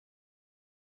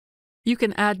You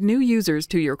can add new users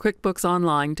to your QuickBooks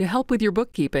Online to help with your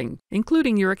bookkeeping,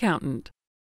 including your accountant.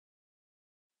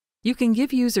 You can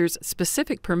give users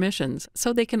specific permissions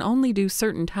so they can only do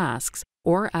certain tasks,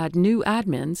 or add new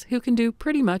admins who can do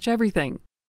pretty much everything.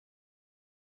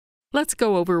 Let's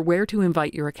go over where to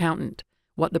invite your accountant,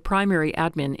 what the primary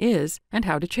admin is, and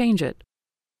how to change it.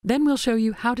 Then we'll show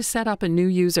you how to set up a new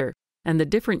user, and the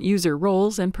different user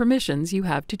roles and permissions you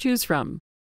have to choose from.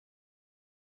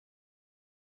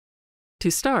 To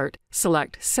start,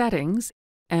 select Settings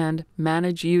and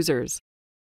Manage Users.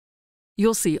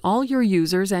 You'll see all your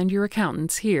users and your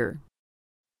accountants here.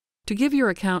 To give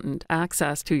your accountant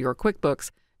access to your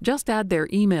QuickBooks, just add their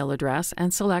email address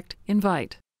and select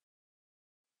Invite.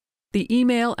 The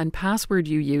email and password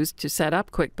you used to set up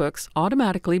QuickBooks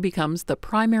automatically becomes the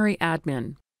primary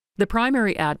admin. The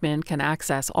primary admin can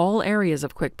access all areas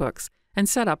of QuickBooks and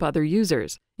set up other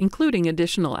users, including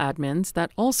additional admins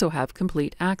that also have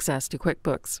complete access to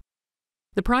QuickBooks.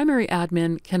 The primary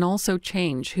admin can also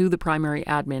change who the primary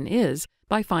admin is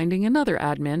by finding another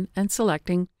admin and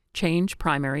selecting Change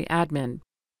Primary Admin.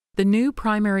 The new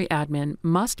primary admin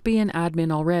must be an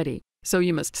admin already, so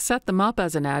you must set them up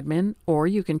as an admin, or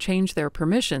you can change their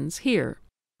permissions here.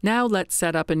 Now let's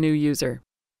set up a new user.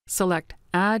 Select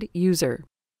Add User.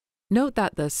 Note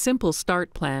that the Simple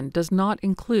Start plan does not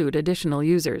include additional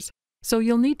users, so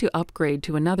you'll need to upgrade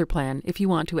to another plan if you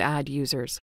want to add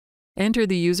users. Enter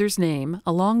the user's name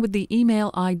along with the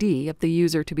email ID of the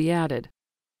user to be added.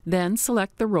 Then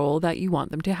select the role that you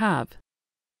want them to have.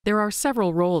 There are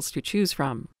several roles to choose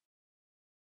from.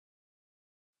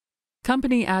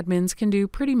 Company admins can do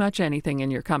pretty much anything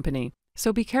in your company,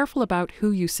 so be careful about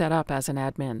who you set up as an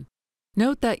admin.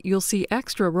 Note that you'll see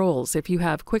extra roles if you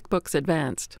have QuickBooks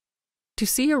Advanced. To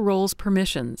see a role's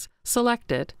permissions,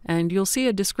 select it and you'll see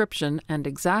a description and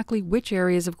exactly which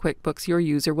areas of QuickBooks your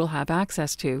user will have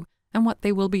access to and what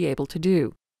they will be able to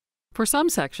do. For some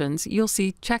sections, you'll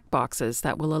see checkboxes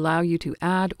that will allow you to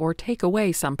add or take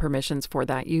away some permissions for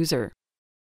that user.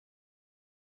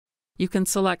 You can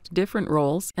select different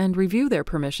roles and review their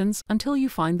permissions until you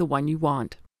find the one you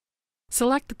want.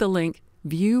 Select the link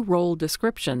View Role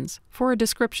Descriptions for a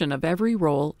description of every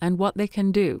role and what they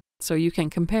can do, so you can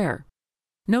compare.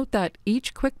 Note that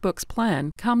each QuickBooks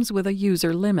plan comes with a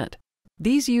user limit.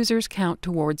 These users count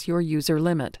towards your user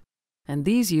limit, and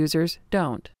these users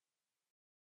don't.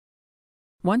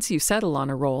 Once you settle on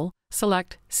a role,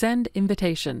 select Send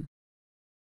Invitation.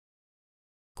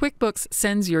 QuickBooks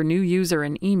sends your new user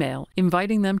an email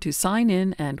inviting them to sign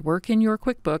in and work in your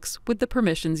QuickBooks with the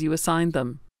permissions you assigned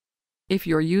them. If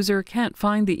your user can't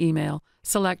find the email,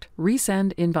 select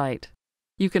Resend Invite.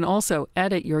 You can also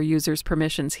edit your user's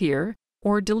permissions here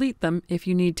or delete them if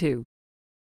you need to.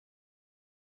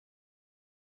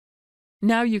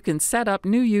 Now you can set up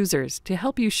new users to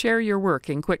help you share your work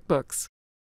in QuickBooks.